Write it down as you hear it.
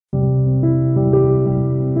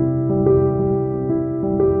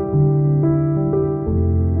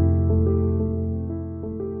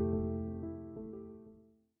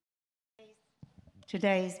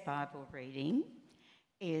Today's Bible reading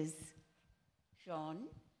is John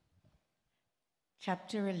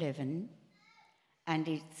chapter 11, and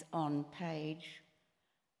it's on page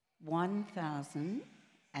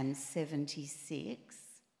 1076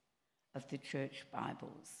 of the Church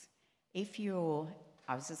Bibles. If you're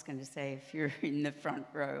in the front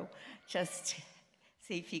row, just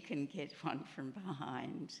see if you can get one from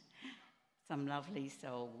behind. Some lovely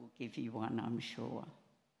soul will give you one, I'm sure.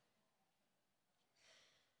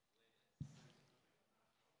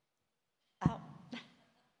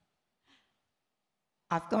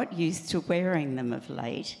 I've got used to wearing them of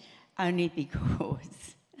late, only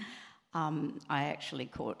because I actually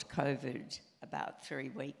caught COVID about 3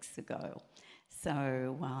 weeks ago.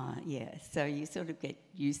 So, so you sort of get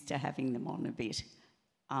used to having them on a bit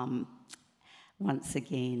once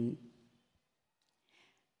again.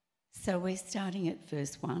 So we're starting at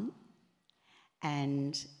verse 1,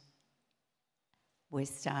 and we're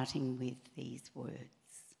starting with these words.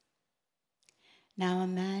 Now a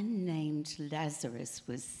man named Lazarus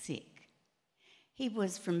was sick. He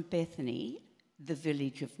was from Bethany, the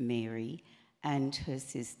village of Mary and her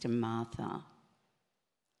sister Martha.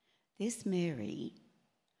 This Mary,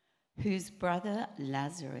 whose brother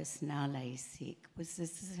Lazarus now lay sick, was the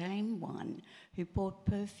same one who poured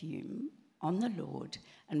perfume on the Lord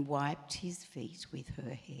and wiped his feet with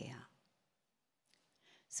her hair.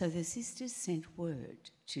 So the sisters sent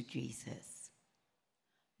word to Jesus,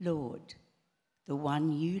 "Lord, the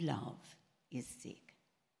one you love is sick."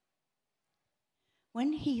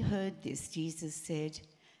 When he heard this, Jesus said,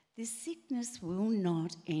 "This sickness will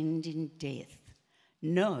not end in death.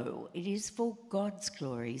 No, it is for God's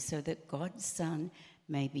glory, so that God's Son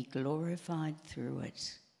may be glorified through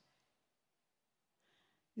it."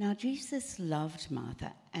 Now Jesus loved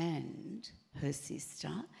Martha and her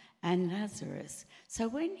sister and Lazarus. So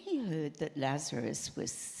when he heard that Lazarus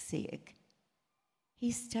was sick, he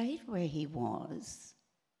stayed where he was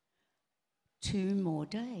 2 more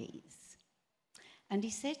days. And he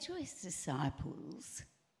said to his disciples,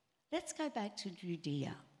 "Let's go back to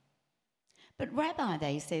Judea." "But Rabbi,"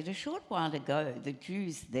 they said, "a short while ago the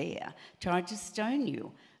Jews there tried to stone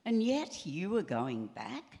you, and yet you are going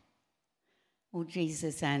back?" Well,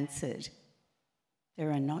 Jesus answered,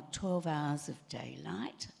 "There are not 12 hours of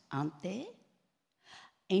daylight, aren't there?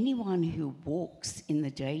 Anyone who walks in the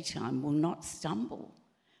daytime will not stumble,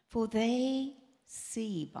 for they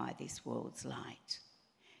see by this world's light.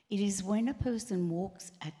 It is when a person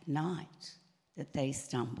walks at night that they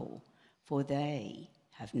stumble, for they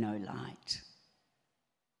have no light."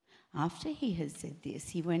 After he had said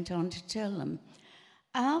this, he went on to tell them,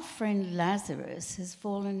 "Our friend Lazarus has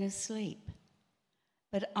fallen asleep,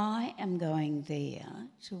 but I am going there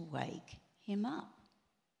to wake him up."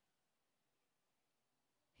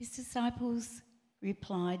 His disciples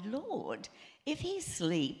replied, "Lord, if he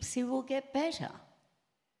sleeps, he will get better."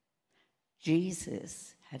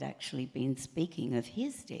 Jesus had actually been speaking of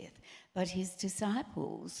his death, but his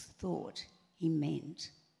disciples thought he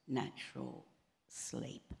meant natural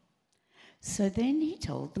sleep. So then he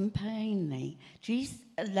told them plainly,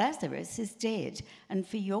 "Lazarus is dead, and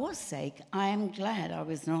for your sake I am glad I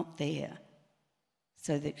was not there,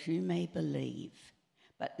 so that you may believe.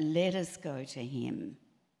 But let us go to him."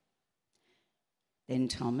 Then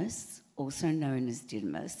Thomas, also known as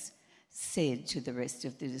Didymus, said to the rest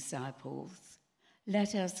of the disciples,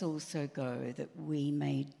 "Let us also go, that we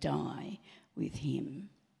may die with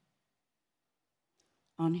him."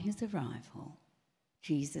 On his arrival,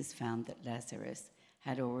 Jesus found that Lazarus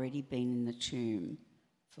had already been in the tomb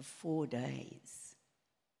for 4 days.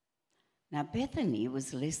 Now Bethany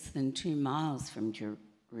was less than 2 miles from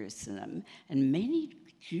Jerusalem, and many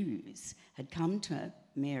Jews had come to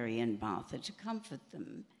Mary and Martha to comfort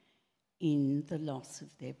them in the loss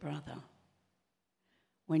of their brother.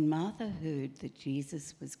 When Martha heard that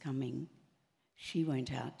Jesus was coming, she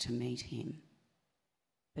went out to meet him,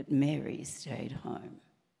 but Mary stayed home.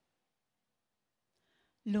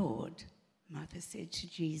 "Lord," Martha said to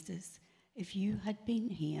Jesus, "if you had been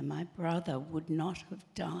here, my brother would not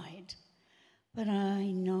have died. But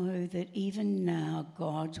I know that even now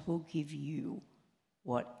God will give you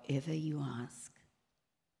whatever you ask."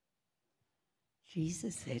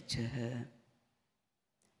 Jesus said to her,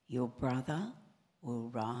 "Your brother will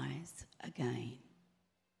rise again."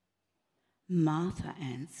 Martha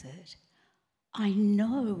answered, "I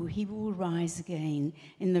know he will rise again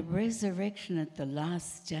in the resurrection at the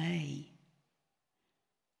last day."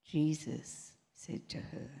 Jesus said to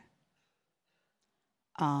her,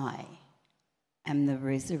 "I am the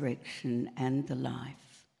resurrection and the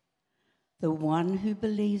life. The one who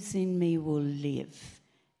believes in me will live,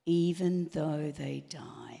 even though they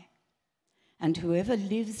die. And whoever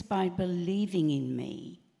lives by believing in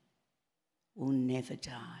me will never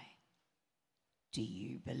die. Do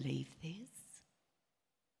you believe this?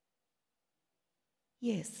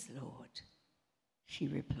 Yes, Lord, she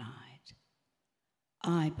replied.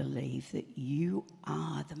 I believe that you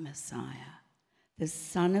are the Messiah, the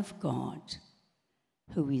Son of God,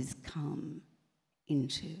 who is come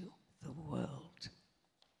into the world.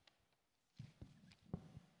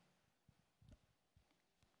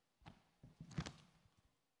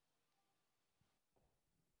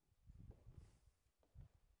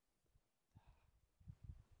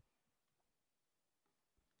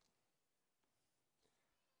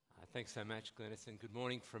 Thanks so much, Glenys, and good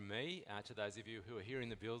morning from me to those of you who are here in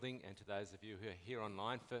the building and to those of you who are here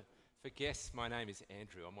online. For guests, my name is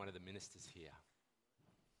Andrew. I'm one of the ministers here.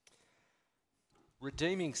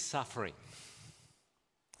 Redeeming suffering.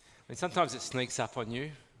 Sometimes it sneaks up on you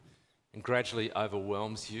and gradually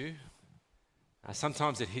overwhelms you.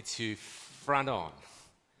 Sometimes it hits you front on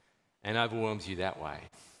and overwhelms you that way.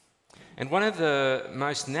 And one of the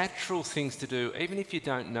most natural things to do, even if you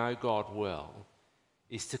don't know God well,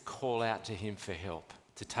 is to call out to him for help,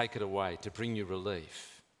 to take it away, to bring you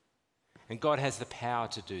relief. And God has the power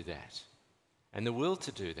to do that and the will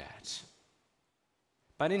to do that.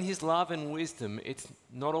 But in his love and wisdom, it's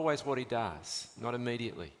not always what he does, not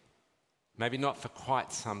immediately, maybe not for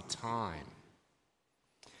quite some time.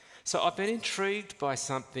 So I've been intrigued by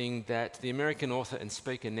something that the American author and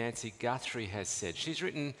speaker Nancy Guthrie has said. She's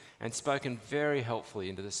written and spoken very helpfully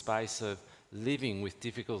into the space of living with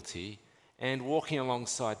difficulty and walking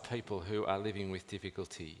alongside people who are living with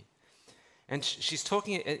difficulty. And she's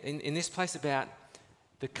talking in this place about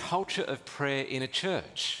the culture of prayer in a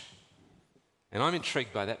church. And I'm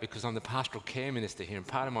intrigued by that because I'm the pastoral care minister here, and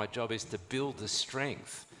part of my job is to build the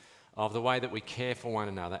strength of the way that we care for one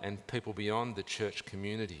another and people beyond the church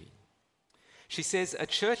community. She says, a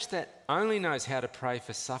church that only knows how to pray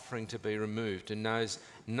for suffering to be removed and knows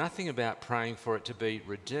nothing about praying for it to be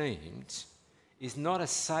redeemed is not a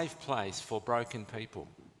safe place for broken people.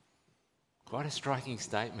 Quite a striking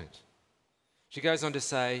statement. She goes on to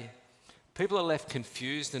say, people are left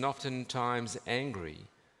confused and oftentimes angry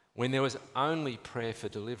when there was only prayer for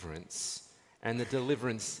deliverance and the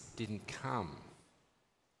deliverance didn't come.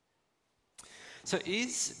 So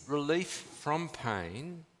is relief from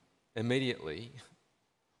pain immediately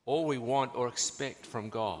all we want or expect from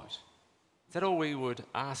God? Is that all we would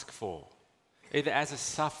ask for? Either as a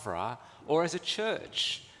sufferer or as a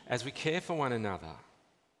church, as we care for one another?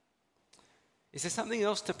 Is there something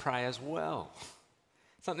else to pray as well?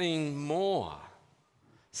 Something more?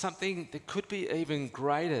 Something that could be even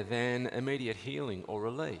greater than immediate healing or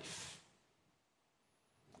relief?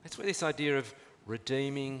 That's where this idea of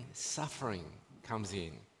redeeming suffering comes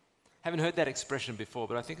in. Haven't heard that expression before,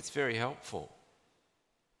 but I think it's very helpful.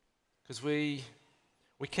 Because we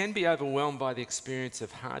can be overwhelmed by the experience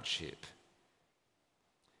of hardship.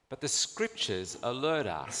 But the scriptures alert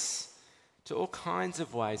us to all kinds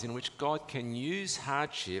of ways in which God can use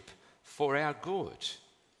hardship for our good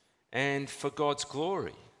and for God's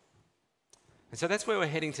glory. And so that's where we're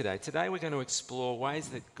heading today. Today we're going to explore ways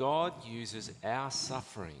that God uses our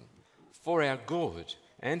suffering for our good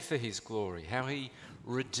and for his glory, how he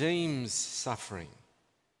redeems suffering.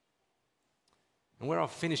 And where I'll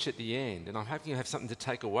finish at the end, and I'm hoping you have something to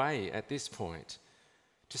take away at this point,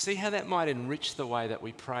 to see how that might enrich the way that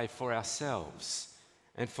we pray for ourselves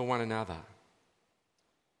and for one another.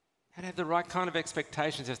 How to have the right kind of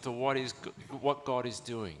expectations as to what God is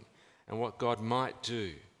doing and what God might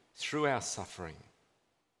do through our suffering.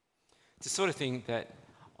 It's the sort of thing that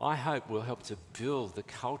I hope will help to build the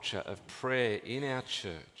culture of prayer in our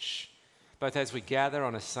church, both as we gather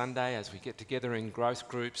on a Sunday, as we get together in growth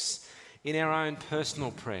groups, in our own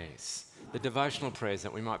personal prayers, the devotional prayers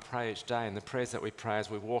that we might pray each day and the prayers that we pray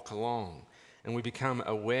as we walk along and we become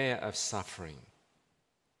aware of suffering.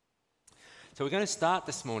 So we're going to start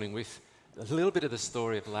this morning with a little bit of the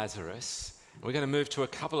story of Lazarus, and we're going to move to a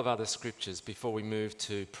couple of other scriptures before we move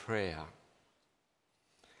to prayer.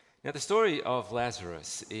 Now, the story of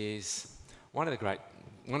Lazarus is one of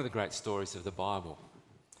the great stories of the Bible.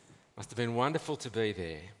 Must have been wonderful to be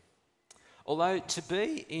there. Although to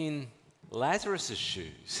be in Lazarus'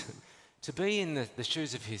 shoes, to be in the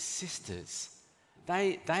shoes of his sisters,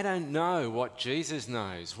 they don't know what Jesus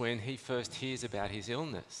knows when he first hears about his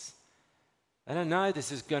illness. They don't know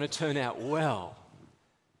this is going to turn out well.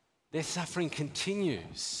 Their suffering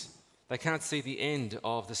continues. They can't see the end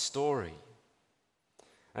of the story.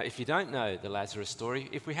 If you don't know the Lazarus story,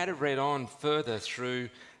 if we had read on further through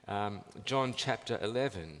John chapter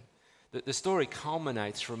 11, The story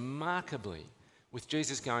culminates remarkably with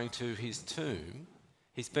Jesus going to his tomb.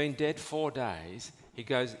 He's been dead 4 days. He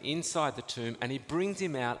goes inside the tomb and he brings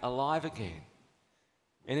him out alive again.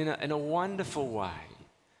 And in a wonderful way,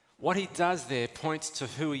 what he does there points to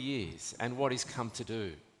who he is and what he's come to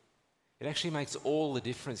do. It actually makes all the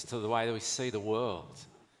difference to the way that we see the world,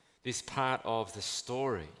 this part of the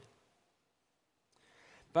story.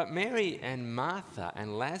 But Mary and Martha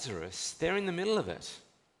and Lazarus, they're in the middle of it.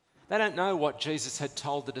 They don't know what Jesus had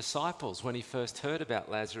told the disciples when he first heard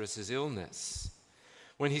about Lazarus' illness.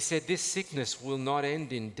 When he said, "This sickness will not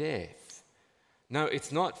end in death." No,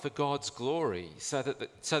 it's not for God's glory, so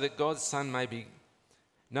that God's Son may be...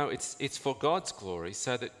 No, it's for God's glory,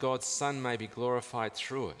 so that God's Son may be glorified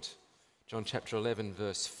through it. John chapter 11,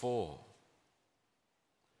 verse 4.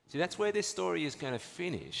 See, that's where this story is going to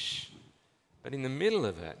finish. But in the middle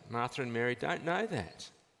of it, Martha and Mary don't know that.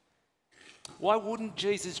 Why wouldn't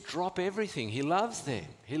Jesus drop everything? He loves them.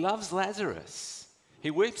 He loves Lazarus.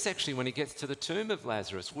 He weeps actually when he gets to the tomb of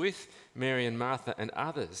Lazarus with Mary and Martha and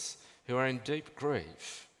others who are in deep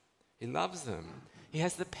grief. He loves them. He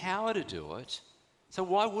has the power to do it. So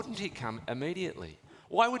why wouldn't he come immediately?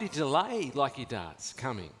 Why would he delay like he does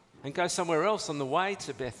coming and go somewhere else on the way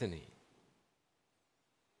to Bethany?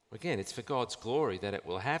 Again, it's for God's glory that it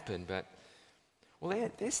will happen, but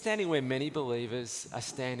they're standing where many believers are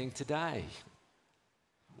standing today.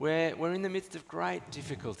 We're in the midst of great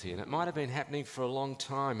difficulty, and it might have been happening for a long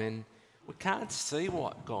time, and we can't see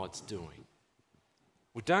what God's doing.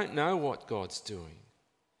 We don't know what God's doing.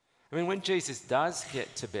 I mean, when Jesus does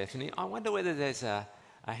get to Bethany, I wonder whether there's a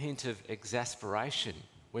hint of exasperation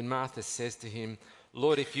when Martha says to him,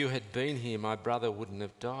 "Lord, if you had been here, my brother wouldn't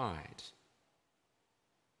have died."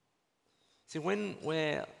 See, when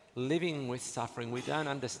we're living with suffering, we don't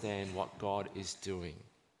understand what God is doing.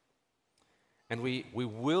 And we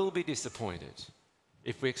will be disappointed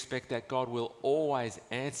if we expect that God will always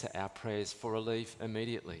answer our prayers for relief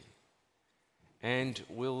immediately. And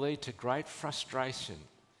will lead to great frustration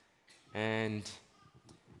and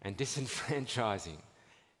disenfranchising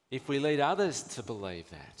if we lead others to believe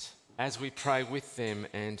that as we pray with them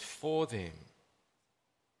and for them.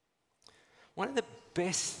 One of the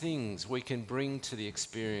best things we can bring to the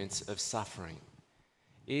experience of suffering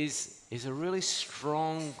is a really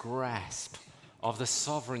strong grasp of the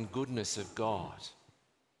sovereign goodness of God.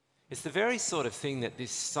 It's the very sort of thing that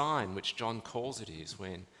this sign, which John calls it, is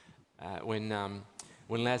when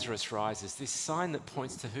Lazarus rises, this sign that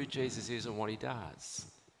points to who Jesus is and what he does.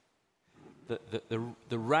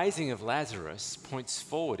 The raising of Lazarus points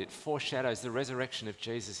forward. It foreshadows the resurrection of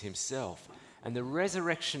Jesus himself. And the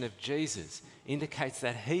resurrection of Jesus indicates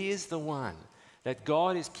that he is the one, that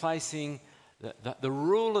God is placing the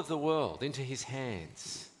rule of the world into his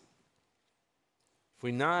hands. If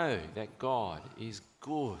we know that God is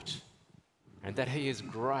good and that he is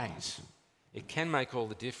great, it can make all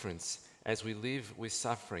the difference as we live with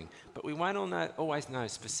suffering. But we won't always know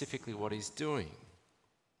specifically what he's doing.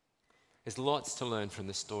 There's lots to learn from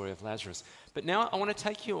the story of Lazarus. But now I want to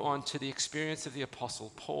take you on to the experience of the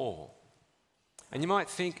Apostle Paul. And you might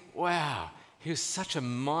think, wow, he was such a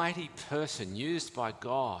mighty person used by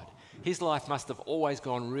God. His life must have always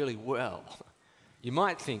gone really well. You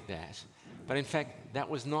might think that, but in fact, that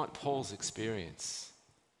was not Paul's experience.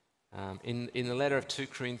 In the letter of 2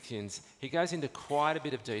 Corinthians, he goes into quite a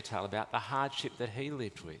bit of detail about the hardship that he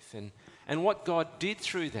lived with and what God did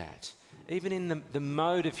through that. Even in the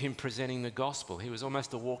mode of him presenting the gospel, he was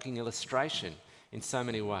almost a walking illustration in so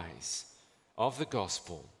many ways of the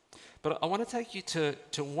gospel. But I want to take you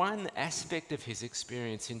to one aspect of his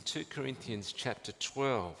experience in 2 Corinthians chapter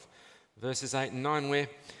 12, verses 8 and 9,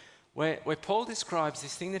 where Paul describes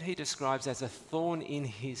this thing that he describes as a thorn in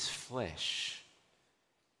his flesh.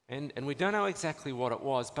 And we don't know exactly what it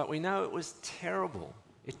was, but we know it was terrible.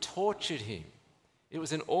 It tortured him. It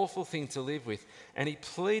was an awful thing to live with. And he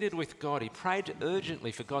pleaded with God. He prayed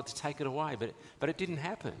urgently for God to take it away, but it didn't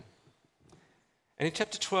happen. And in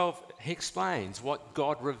chapter 12, he explains what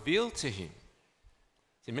God revealed to him.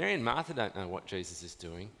 See, Mary and Martha don't know what Jesus is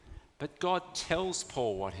doing, but God tells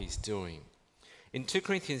Paul what he's doing. In 2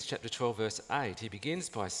 Corinthians chapter 12, verse 8, he begins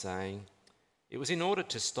by saying, "It was in order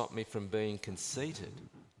to stop me from being conceited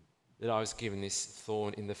that I was given this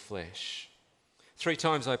thorn in the flesh. 3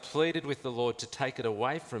 times I pleaded with the Lord to take it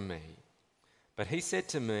away from me, but he said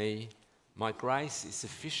to me, 'My grace is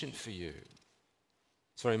sufficient for you.'"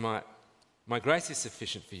 My grace is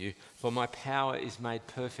sufficient for you, for my power is made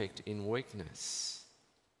perfect in weakness.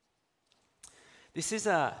 This is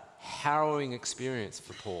a harrowing experience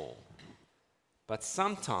for Paul. But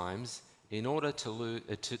sometimes, in order to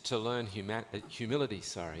learn humility,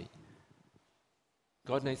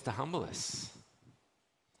 God needs to humble us.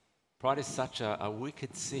 Pride is such a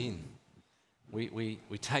wicked sin. We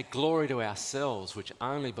take glory to ourselves, which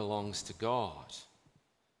only belongs to God.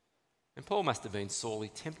 And Paul must have been sorely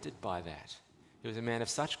tempted by that. He was a man of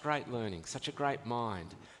such great learning, such a great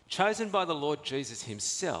mind, chosen by the Lord Jesus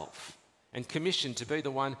himself and commissioned to be the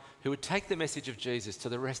one who would take the message of Jesus to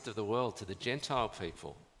the rest of the world, to the Gentile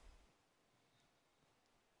people.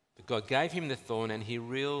 But God gave him the thorn and he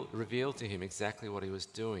revealed to him exactly what he was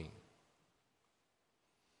doing.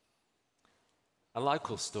 A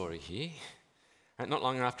local story here. Not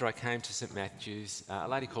long after I came to St Matthew's, a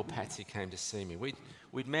lady called Patsy came to see me.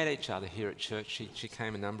 We'd met each other here at church. She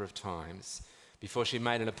came a number of times before she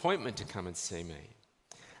made an appointment to come and see me.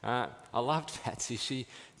 I loved Patsy. She's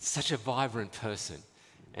such a vibrant person.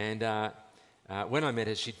 And when I met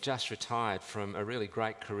her, she'd just retired from a really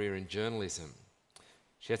great career in journalism.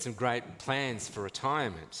 She had some great plans for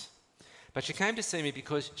retirement. But she came to see me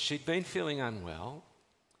because she'd been feeling unwell.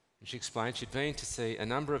 And she explained she'd been to see a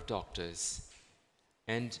number of doctors,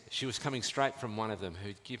 and she was coming straight from one of them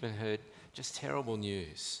who'd given her just terrible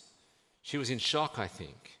news. She was in shock, I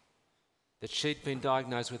think, that she'd been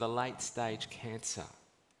diagnosed with a late-stage cancer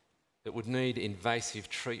that would need invasive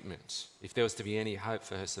treatment if there was to be any hope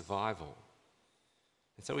for her survival.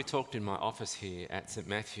 And so we talked in my office here at St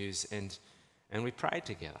Matthew's, and we prayed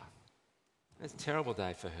together. It was a terrible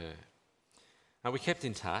day for her. We kept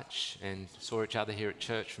in touch and saw each other here at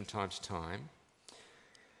church from time to time.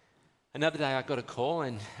 Another day I got a call,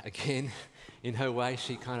 and again, in her way,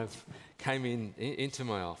 she kind of came into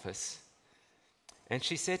my office. And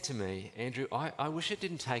she said to me, Andrew, I wish it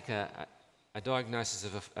didn't take a diagnosis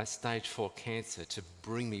of a stage 4 cancer to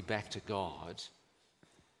bring me back to God.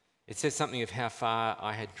 It says something of how far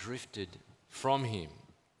I had drifted from him.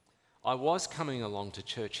 I was coming along to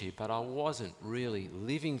church here, but I wasn't really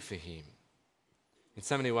living for him. In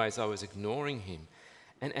so many ways, I was ignoring him.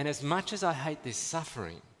 And as much as I hate this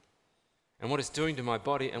suffering and what it's doing to my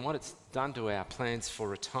body and what it's done to our plans for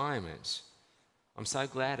retirement, I'm so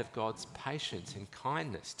glad of God's patience and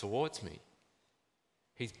kindness towards me.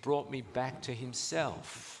 He's brought me back to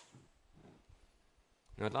himself.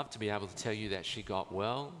 And I'd love to be able to tell you that she got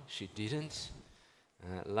well. She didn't.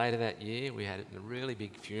 Later that year, we had a really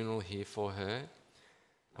big funeral here for her.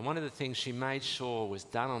 And one of the things she made sure was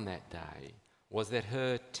done on that day was that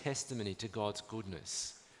her testimony to God's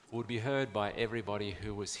goodness would be heard by everybody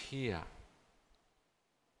who was here.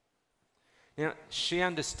 Now, she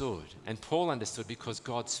understood, and Paul understood because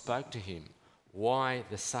God spoke to him, why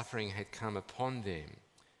the suffering had come upon them.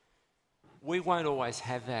 We won't always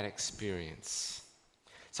have that experience.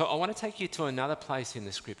 So I want to take you to another place in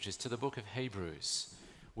the scriptures, to the book of Hebrews,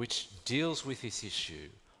 which deals with this issue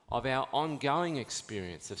of our ongoing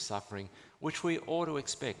experience of suffering, which we ought to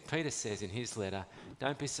expect. Peter says in his letter,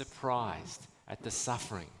 don't be surprised at the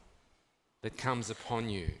suffering that comes upon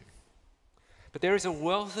you. But there is a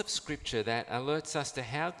wealth of scripture that alerts us to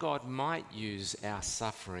how God might use our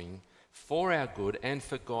suffering for our good and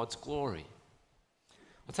for God's glory.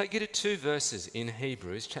 I'll take you to 2 verses in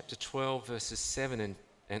Hebrews, chapter 12, verses 7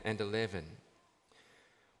 and 11,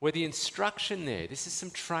 where the instruction there, this is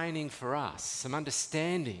some training for us, some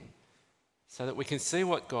understanding, so that we can see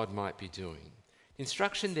what God might be doing. The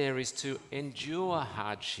instruction there is to endure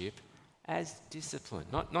hardship as discipline,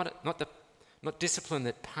 not discipline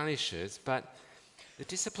that punishes, but the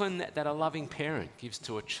discipline that a loving parent gives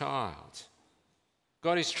to a child.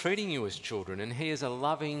 God is treating you as children, and he is a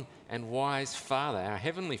loving and wise Father, our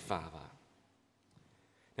Heavenly Father.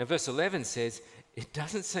 Now, verse 11 says, it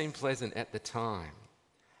doesn't seem pleasant at the time.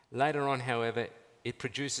 Later on, however, it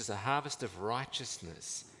produces a harvest of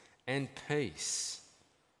righteousness and peace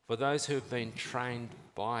for those who have been trained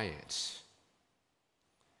by it.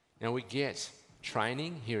 Now, we get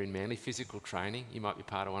training here in Manly, physical training. You might be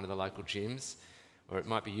part of one of the local gyms, or it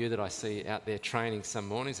might be you that I see out there training some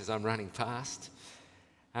mornings as I'm running past.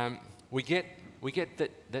 We get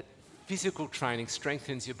that physical training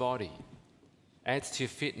strengthens your body, adds to your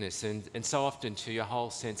fitness, and so often to your whole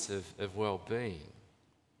sense of well-being.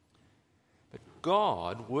 But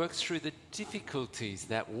God works through the difficulties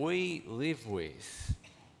that we live with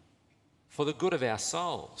for the good of our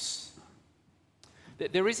souls.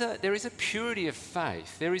 There is a purity of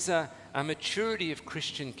faith, there is a maturity of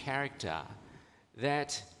Christian character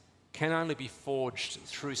that can only be forged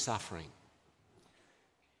through suffering.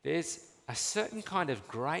 There's a certain kind of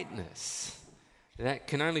greatness that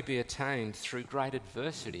can only be attained through great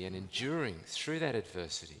adversity and enduring through that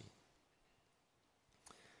adversity.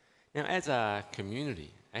 Now, as a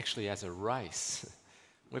community, actually as a race,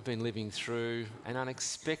 we've been living through an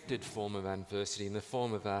unexpected form of adversity in the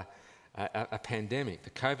form of a a pandemic, the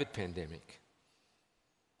COVID pandemic.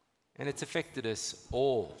 And it's affected us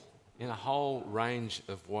all in a whole range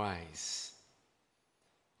of ways.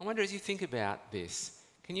 I wonder, as you think about this,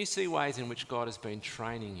 can you see ways in which God has been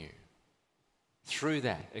training you through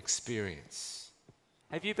that experience?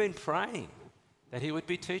 Have you been praying that he would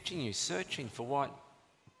be teaching you, searching for what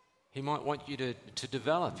he might want you to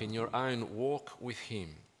develop in your own walk with him?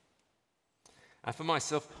 For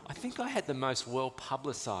myself, I think I had the most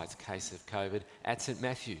well-publicised case of COVID at St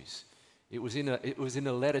Matthew's. It was in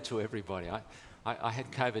a letter to everybody. I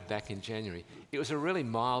had COVID back in January. It was a really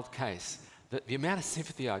mild case. The amount of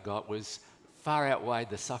sympathy I got was far outweighed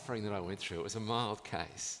the suffering that I went through. It was a mild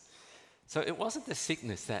case. So it wasn't the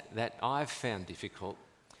sickness that I've found difficult.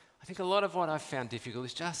 I think a lot of what I've found difficult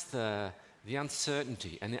is just the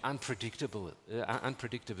uncertainty and the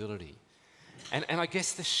unpredictability. And I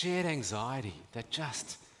guess the shared anxiety that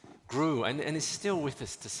just grew and is still with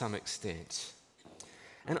us to some extent.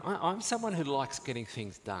 And I'm someone who likes getting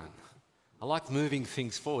things done. I like moving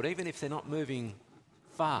things forward, even if they're not moving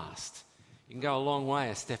fast. You can go a long way,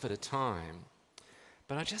 a step at a time.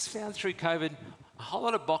 But I just found through COVID a whole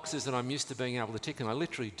lot of boxes that I'm used to being able to tick, and I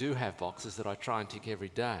literally do have boxes that I try and tick every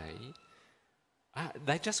day.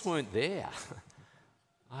 They just weren't there.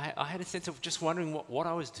 I had a sense of just wondering what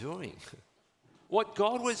I was doing, what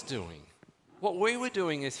God was doing, what we were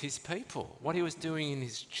doing as his people, what he was doing in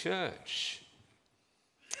his church.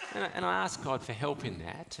 And I asked God for help in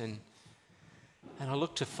that, and I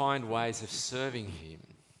looked to find ways of serving him.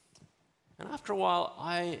 And after a while,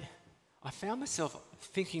 I found myself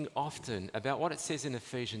thinking often about what it says in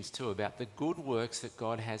Ephesians 2 about the good works that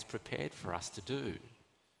God has prepared for us to do.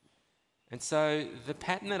 And so the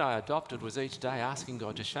pattern that I adopted was each day asking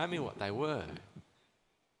God to show me what they were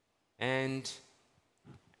and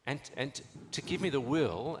to give me the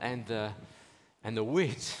will and the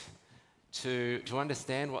wit to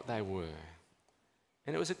understand what they were.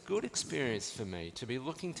 And it was a good experience for me to be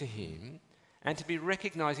looking to him and to be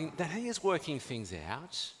recognising that he is working things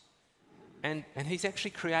out, and he's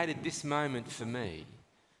actually created this moment for me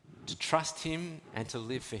to trust him and to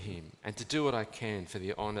live for him and to do what I can for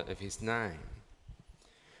the honour of his name.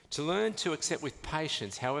 To learn to accept with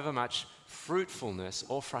patience however much fruitfulness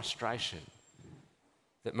or frustration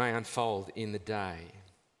that may unfold in the day.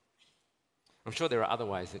 I'm sure there are other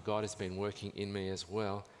ways that God has been working in me as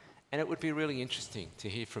well, and it would be really interesting to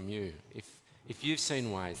hear from you if you've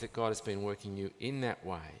seen ways that God has been working you in that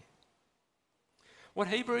way. What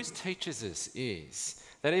Hebrews teaches us is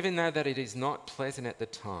that even though that it is not pleasant at the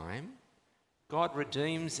time, God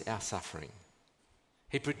redeems our suffering.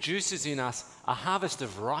 He produces in us a harvest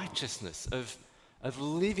of righteousness, of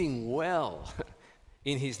living well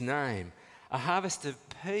in his name, a harvest of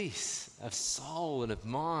peace, of soul and of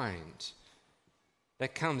mind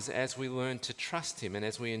that comes as we learn to trust him and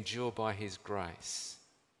as we endure by his grace.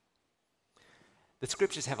 The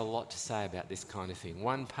scriptures have a lot to say about this kind of thing.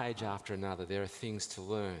 One page after another, there are things to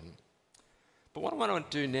learn. But what I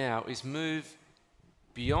want to do now is move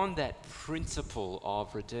beyond that principle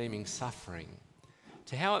of redeeming suffering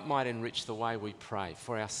to how it might enrich the way we pray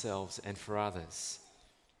for ourselves and for others,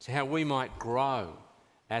 to how we might grow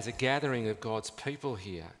as a gathering of God's people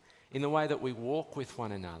here in the way that we walk with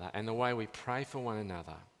one another and the way we pray for one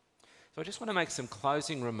another. So I just want to make some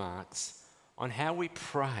closing remarks on how we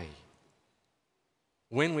pray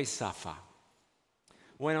when we suffer,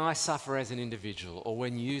 when I suffer as an individual, or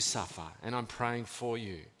when you suffer and I'm praying for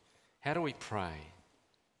you. How do we pray?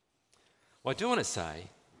 Well, I do want to say,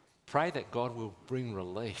 pray that God will bring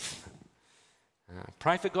relief.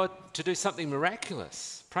 Pray for God to do something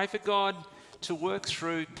miraculous. Pray for God to work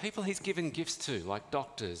through people he's given gifts to, like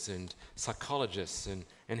doctors and psychologists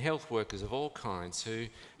and health workers of all kinds, who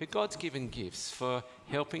God's given gifts for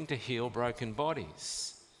helping to heal broken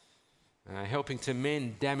bodies. Helping to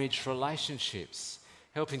mend damaged relationships,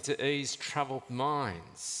 helping to ease troubled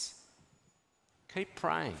minds. Keep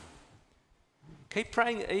praying. Keep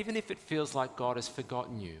praying even if it feels like God has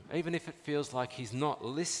forgotten you, even if it feels like he's not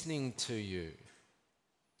listening to you.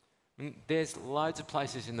 There's loads of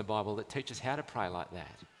places in the Bible that teach us how to pray like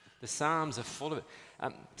that. The Psalms are full of it.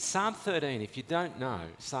 Psalm 13, if you don't know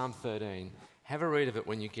Psalm 13, have a read of it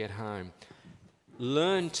when you get home.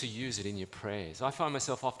 Learn to use it in your prayers. I find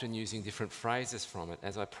myself often using different phrases from it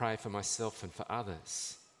as I pray for myself and for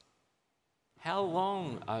others. How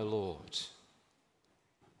long, O Lord?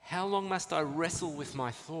 How long must I wrestle with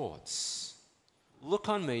my thoughts? Look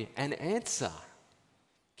on me and answer.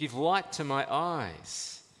 Give light to my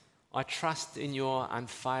eyes. I trust in your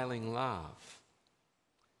unfailing love.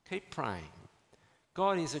 Keep praying.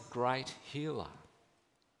 God is a great healer.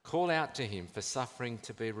 Call out to him for suffering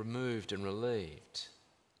to be removed and relieved.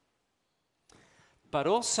 But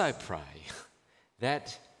also pray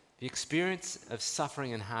that the experience of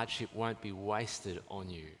suffering and hardship won't be wasted on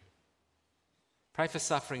you. Pray for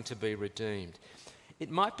suffering to be redeemed. It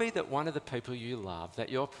might be that one of the people you love that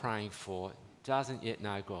you're praying for doesn't yet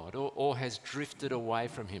know God or has drifted away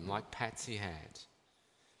from him like Patsy had.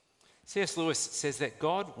 C.S. Lewis says that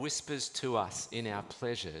God whispers to us in our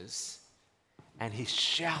pleasures and he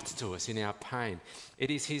shouts to us in our pain.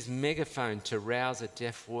 It is his megaphone to rouse a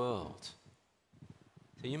deaf world.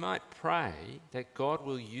 So you might pray that God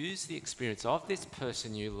will use the experience of this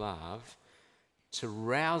person you love to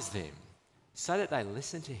rouse them so that they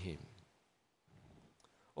listen to him.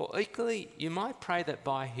 Or equally, you might pray that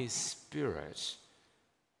by his Spirit,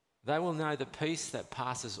 they will know the peace that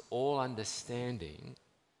passes all understanding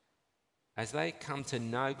as they come to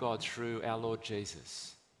know God through our Lord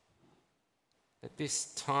Jesus. That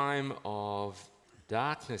this time of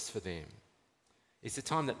darkness for them is the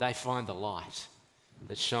time that they find the light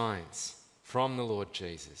that shines from the Lord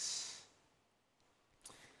Jesus.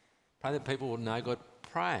 Pray that people will know God.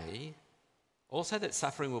 Pray also that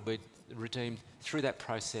suffering will be redeemed through that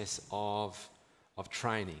process of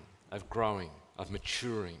training, of growing, of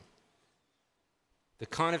maturing. The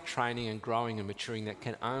kind of training and growing and maturing that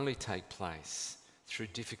can only take place through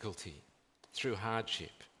difficulty, through hardship.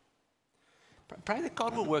 Pray that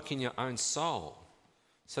God will work in your own soul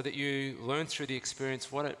so that you learn through the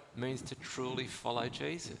experience what it means to truly follow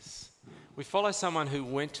Jesus. We follow someone who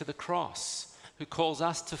went to the cross, who calls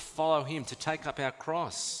us to follow him, to take up our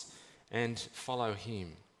cross and follow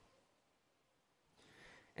him.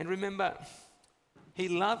 And remember, he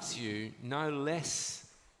loves you no less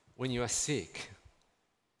when you are sick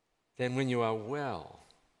than when you are well.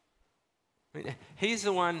 I mean, he's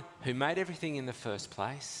the one who made everything in the first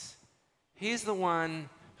place. He's the one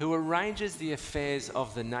who arranges the affairs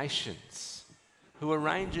of the nations, who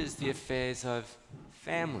arranges the affairs of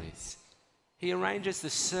families. He arranges the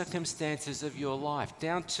circumstances of your life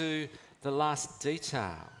down to the last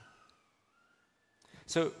detail.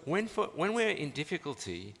 So when we're in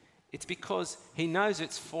difficulty, it's because he knows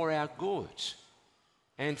it's for our good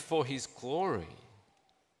and for his glory.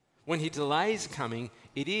 When he delays coming,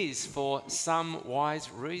 it is for some wise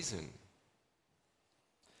reason.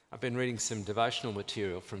 I've been reading some devotional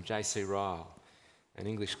material from J.C. Ryle, an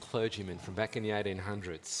English clergyman from back in the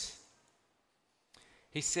 1800s.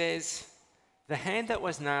 He says, "The hand that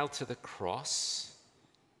was nailed to the cross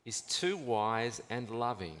is too wise and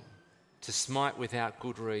loving to smite without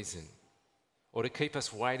good reason, or to keep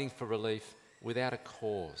us waiting for relief without a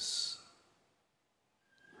cause.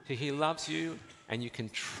 He loves you and you can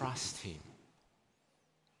trust him."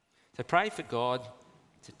 So pray for God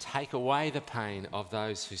to take away the pain of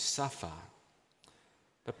those who suffer,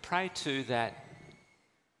 but pray too that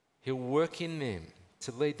he'll work in them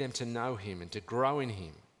to lead them to know him and to grow in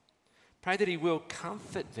him. Pray that he will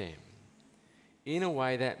comfort them in a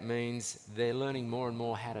way that means they're learning more and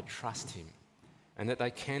more how to trust him and that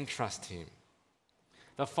they can trust him.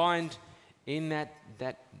 They'll find in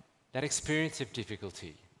that experience of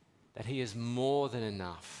difficulty that he is more than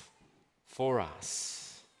enough for us.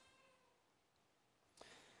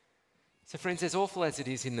 So friends, as awful as it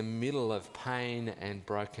is in the middle of pain and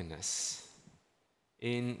brokenness,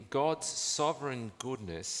 in God's sovereign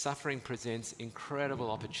goodness, suffering presents incredible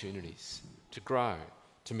opportunities to grow,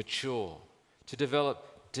 to mature, to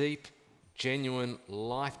develop deep, genuine,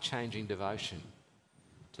 life-changing devotion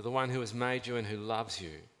to the one who has made you and who loves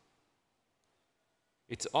you.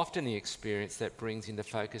 It's often the experience that brings into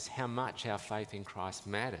focus how much our faith in Christ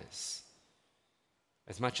matters,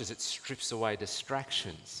 as much as it strips away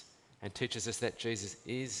distractions and teaches us that Jesus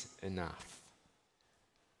is enough.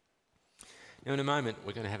 Now, in a moment,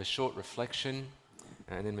 we're going to have a short reflection,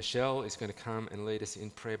 and then Michelle is going to come and lead us in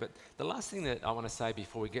prayer. But the last thing that I want to say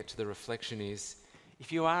before we get to the reflection is,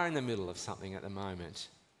 if you are in the middle of something at the moment,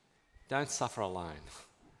 don't suffer alone.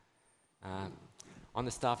 On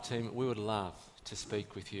the staff team, we would love to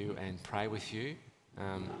speak with you and pray with you.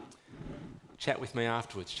 Chat with me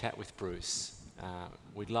afterwards, chat with Bruce.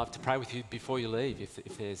 We'd love to pray with you before you leave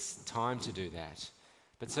if there's time to do that.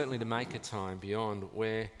 But certainly to make a time beyond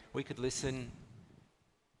where we could listen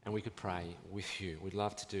and we could pray with you. We'd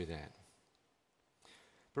love to do that.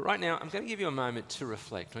 But right now, I'm going to give you a moment to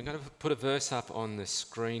reflect. I'm going to put a verse up on the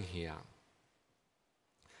screen here.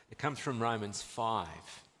 It comes from Romans 5,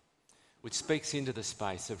 which speaks into the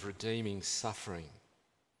space of redeeming suffering,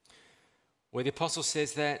 where the apostle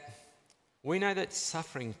says that we know that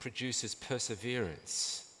suffering produces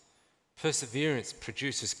perseverance. Perseverance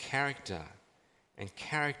produces character, and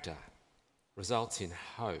character, results in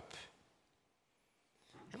hope.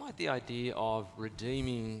 How might the idea of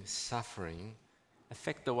redeeming suffering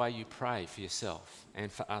affect the way you pray for yourself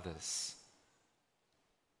and for others?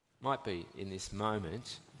 Might be in this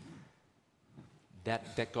moment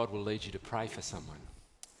that God will lead you to pray for someone.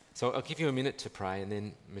 So I'll give you a minute to pray, and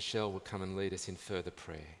then Michelle will come and lead us in further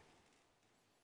prayer.